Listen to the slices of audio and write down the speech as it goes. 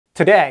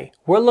Today,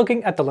 we're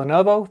looking at the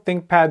Lenovo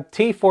ThinkPad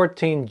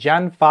T14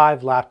 Gen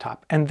 5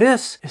 laptop, and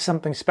this is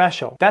something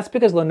special. That's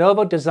because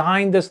Lenovo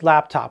designed this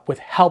laptop with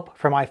help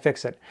from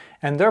iFixit,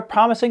 and they're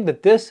promising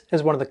that this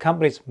is one of the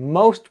company's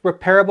most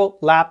repairable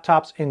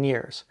laptops in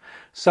years.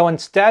 So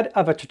instead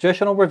of a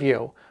traditional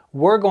review,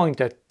 we're going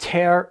to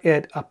tear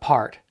it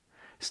apart.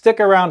 Stick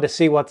around to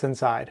see what's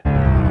inside.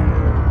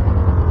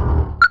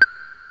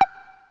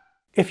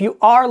 If you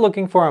are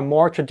looking for a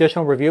more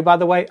traditional review, by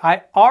the way,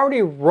 I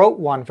already wrote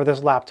one for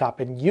this laptop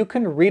and you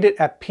can read it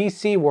at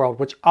PCWorld,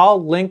 which I'll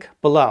link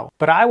below.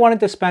 But I wanted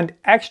to spend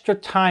extra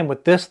time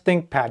with this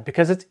ThinkPad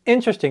because it's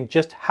interesting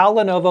just how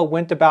Lenovo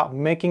went about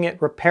making it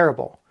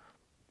repairable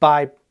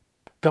by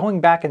going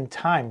back in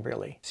time,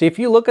 really. See, if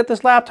you look at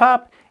this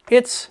laptop,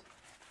 it's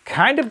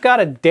kind of got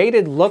a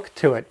dated look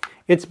to it.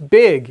 It's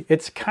big,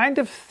 it's kind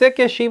of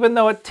thickish, even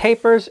though it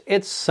tapers,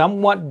 it's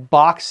somewhat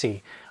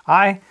boxy.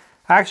 I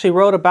actually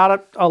wrote about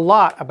it a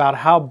lot, about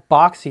how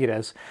boxy it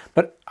is.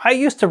 But I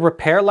used to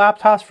repair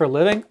laptops for a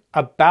living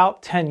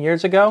about 10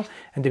 years ago,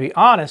 and to be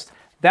honest,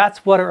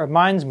 that's what it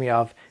reminds me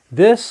of.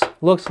 This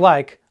looks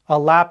like a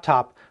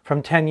laptop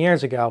from 10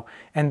 years ago,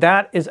 and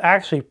that is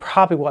actually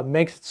probably what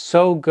makes it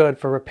so good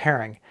for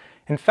repairing.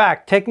 In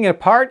fact, taking it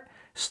apart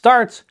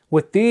starts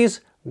with these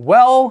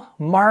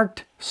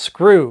well-marked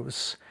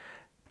screws.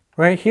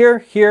 Right here,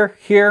 here,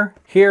 here,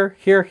 here,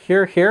 here,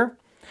 here, here.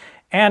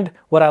 And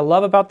what I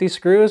love about these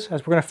screws,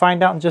 as we're going to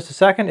find out in just a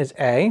second, is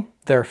A,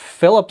 they're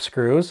Phillips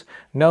screws,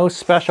 no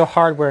special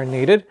hardware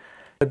needed.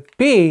 But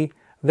B,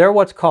 they're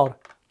what's called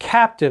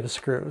captive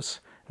screws.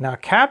 Now,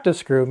 captive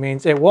screw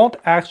means it won't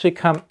actually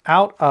come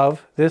out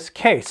of this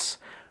case,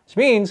 which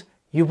means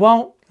you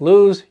won't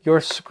lose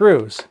your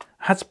screws.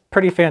 That's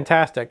pretty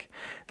fantastic.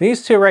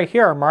 These two right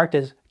here are marked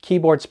as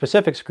keyboard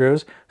specific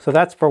screws, so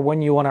that's for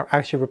when you want to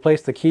actually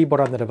replace the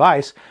keyboard on the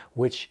device,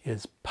 which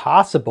is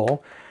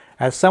possible.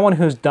 As someone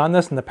who's done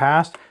this in the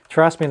past,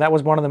 trust me, that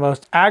was one of the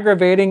most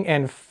aggravating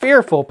and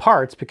fearful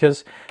parts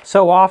because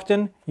so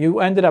often you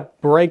ended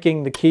up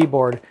breaking the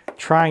keyboard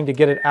trying to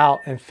get it out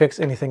and fix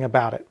anything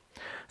about it.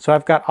 So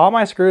I've got all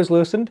my screws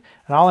loosened,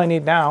 and all I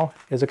need now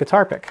is a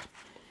guitar pick.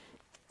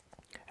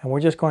 And we're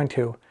just going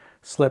to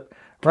slip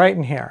right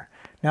in here.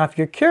 Now, if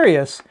you're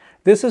curious,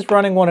 this is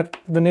running one of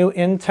the new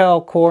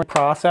Intel Core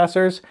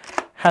processors,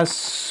 has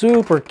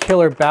super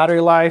killer battery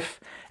life,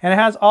 and it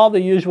has all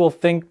the usual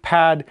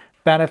ThinkPad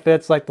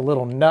benefits like the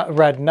little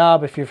red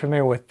nub, if you're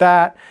familiar with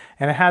that,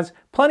 and it has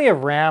plenty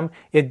of RAM.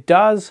 It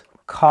does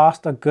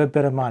cost a good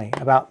bit of money,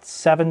 about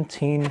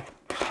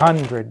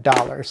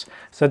 $1,700.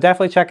 So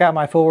definitely check out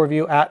my full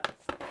review at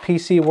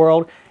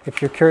PCWorld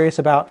if you're curious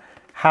about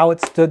how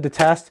it stood the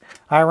test.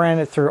 I ran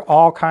it through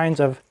all kinds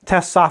of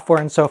test software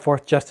and so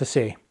forth just to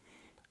see.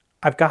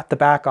 I've got the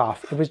back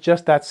off. It was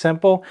just that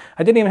simple.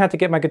 I didn't even have to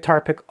get my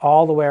guitar pick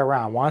all the way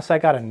around. Once I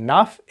got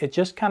enough, it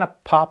just kind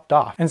of popped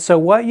off. And so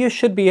what you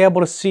should be able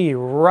to see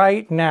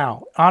right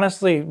now,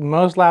 honestly,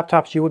 most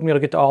laptops you wouldn't be able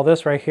to get to all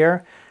this right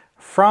here.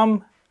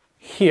 From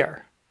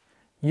here,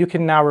 you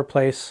can now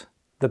replace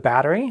the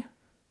battery,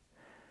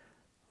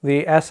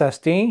 the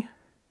SSD,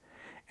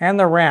 and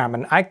the RAM.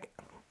 And I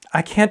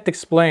can't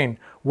explain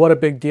what a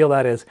big deal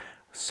that is.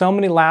 So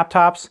many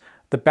laptops,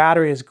 the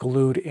battery is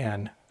glued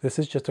in. This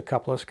is just a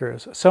couple of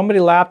screws. So many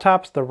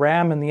laptops, the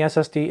RAM and the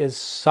SSD is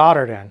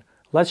soldered in.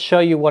 Let's show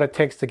you what it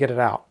takes to get it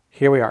out.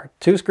 Here we are,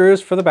 2 screws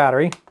for the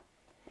battery.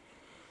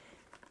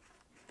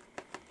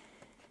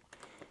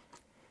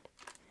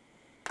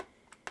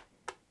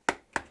 I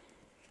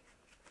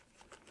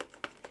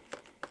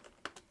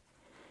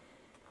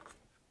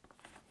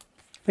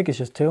think it's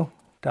just 2,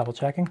 double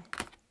checking.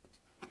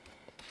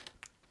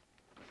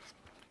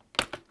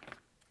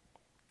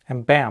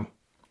 And bam,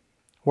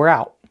 we're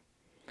out.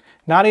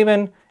 Not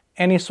even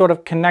any sort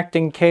of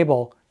connecting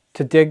cable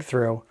to dig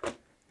through.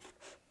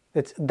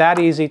 It's that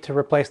easy to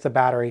replace the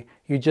battery.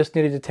 You just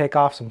needed to take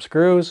off some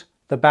screws,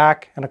 the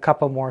back, and a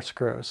couple more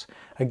screws.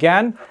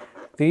 Again,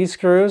 these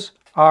screws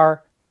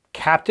are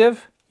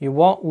captive. You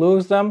won't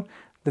lose them.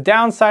 The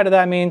downside of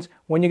that means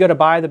when you go to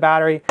buy the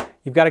battery,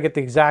 you've got to get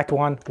the exact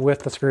one with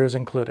the screws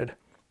included.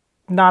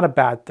 Not a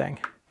bad thing.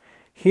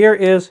 Here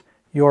is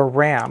your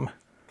RAM.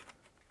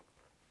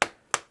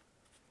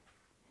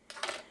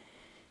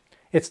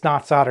 It's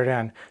not soldered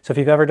in. So if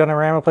you've ever done a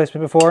RAM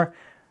replacement before,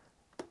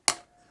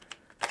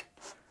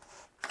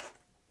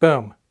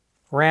 boom,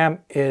 RAM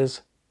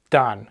is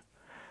done.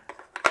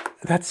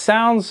 That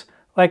sounds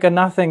like a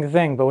nothing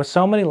thing, but with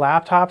so many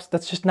laptops,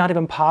 that's just not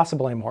even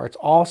possible anymore. It's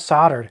all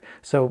soldered.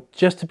 So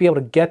just to be able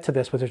to get to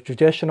this with a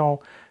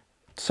traditional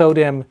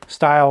SODIMM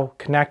style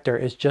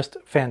connector is just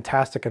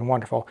fantastic and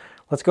wonderful.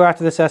 Let's go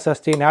after this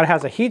SSD. Now it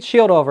has a heat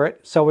shield over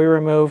it, so we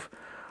remove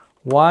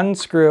 1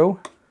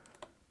 screw,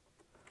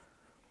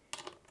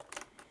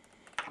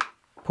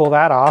 pull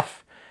that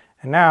off,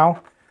 and now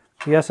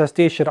the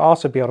SSD should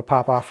also be able to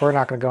pop off. We're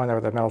not going to go in there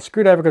with a metal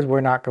screwdriver because we're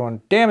not going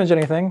to damage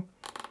anything.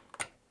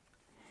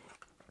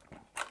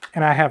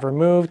 And I have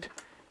removed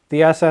the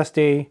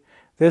SSD.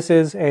 This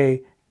is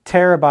a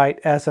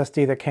terabyte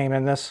SSD that came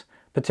in this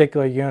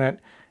particular unit,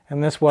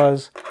 and this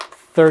was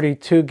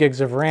 32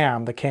 gigs of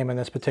RAM that came in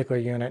this particular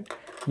unit.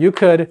 You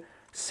could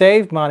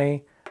save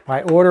money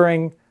by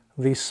ordering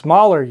the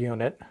smaller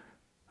unit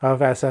of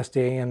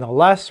SSD and the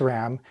less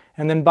RAM,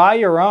 and then buy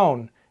your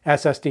own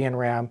SSD and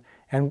RAM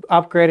and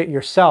upgrade it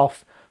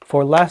yourself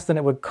for less than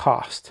it would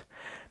cost.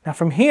 Now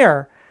from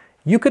here,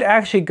 you could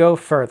actually go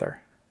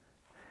further.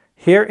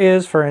 Here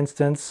is, for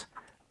instance,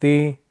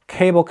 the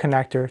cable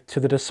connector to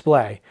the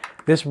display.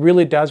 This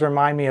really does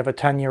remind me of a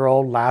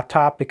 10-year-old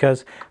laptop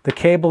because the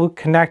cable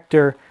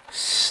connector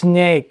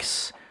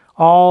snakes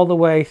all the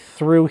way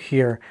through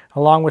here,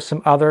 along with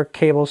some other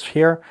cables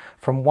here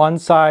from one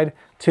side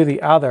to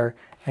the other,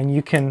 and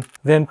you can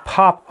then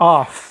pop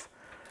off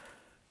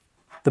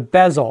the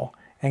bezel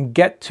and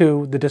get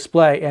to the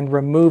display and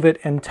remove it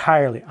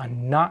entirely.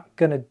 I'm not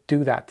gonna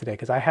do that today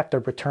because I have to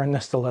return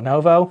this to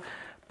Lenovo,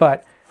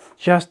 but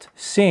just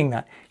seeing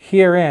that.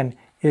 Herein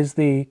is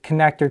the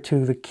connector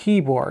to the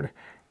keyboard.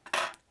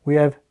 We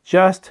have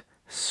just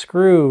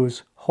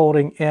screws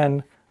holding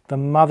in the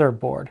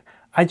motherboard.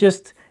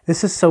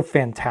 This is so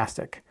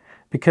fantastic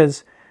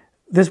because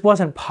this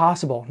wasn't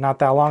possible not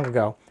that long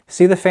ago.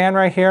 See the fan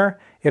right here?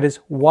 It is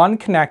one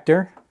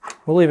connector.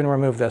 We'll even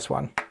remove this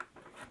one.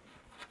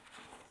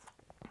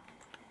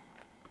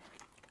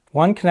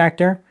 One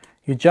connector,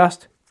 you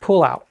just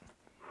pull out.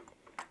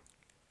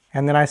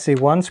 And then I see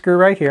one screw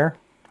right here.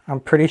 I'm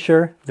pretty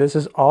sure this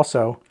is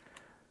also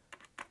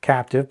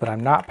captive, but I'm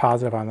not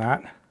positive on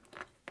that.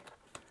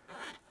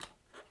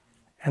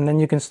 And then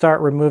you can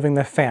start removing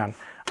the fan.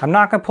 I'm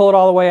not going to pull it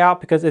all the way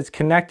out because it's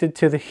connected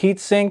to the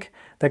heatsink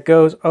that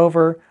goes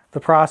over the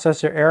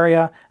processor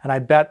area, and I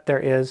bet there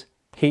is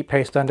heat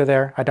paste under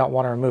there. I don't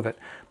want to remove it.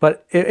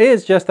 But it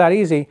is just that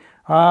easy.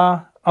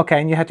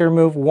 Okay, and you have to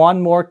remove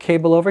one more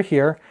cable over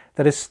here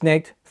that is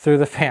snaked through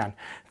the fan.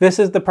 This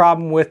is the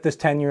problem with this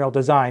 10-year-old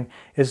design,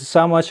 is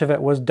so much of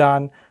it was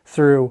done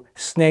through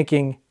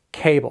snaking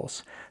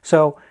cables.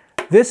 So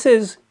this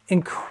is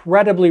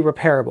incredibly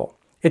repairable.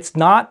 It's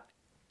not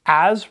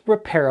as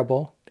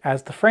repairable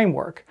as the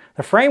framework.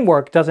 The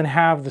framework doesn't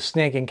have the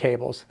snaking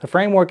cables. The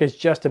framework is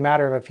just a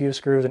matter of a few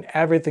screws and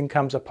everything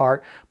comes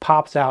apart,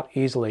 pops out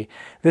easily.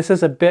 This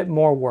is a bit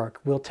more work.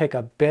 Will take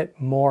a bit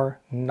more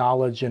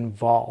knowledge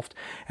involved.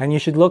 And you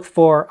should look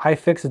for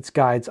iFixit's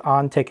guides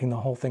on taking the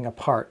whole thing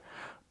apart.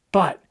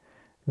 But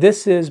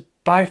this is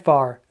by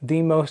far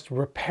the most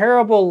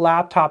repairable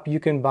laptop you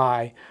can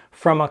buy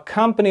from a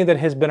company that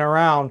has been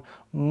around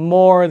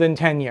more than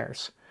 10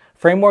 years.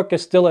 Framework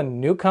is still a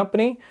new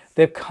company.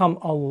 They've come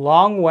a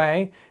long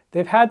way.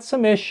 They've had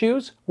some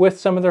issues with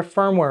some of their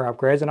firmware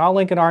upgrades, and I'll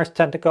link an Ars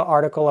Technica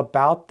article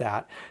about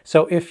that.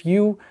 So if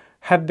you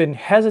have been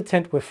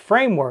hesitant with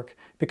Framework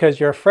because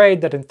you're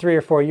afraid that in 3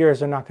 or 4 years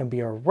they're not going to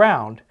be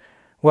around,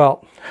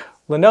 well,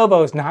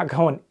 Lenovo is not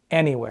going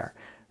anywhere.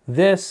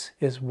 This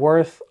is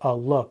worth a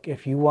look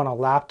if you want a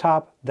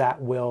laptop that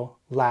will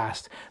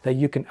last, that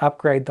you can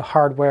upgrade the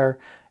hardware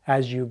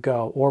as you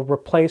go or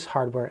replace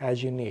hardware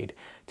as you need.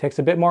 It takes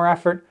a bit more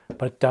effort,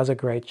 but it does a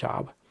great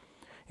job.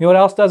 You know what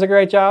else does a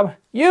great job?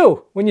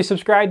 You, when you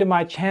subscribe to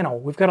my channel.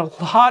 We've got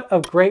a lot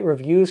of great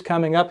reviews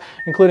coming up,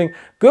 including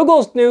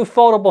Google's new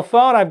foldable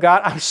phone I've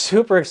got. I'm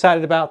super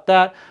excited about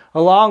that,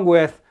 along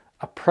with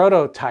a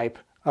prototype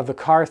of the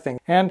car thing.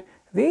 And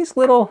these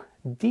little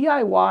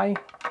DIY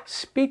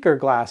speaker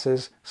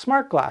glasses,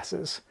 smart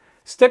glasses.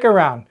 Stick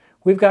around.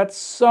 We've got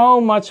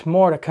so much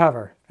more to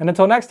cover. And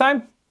until next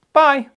time, bye.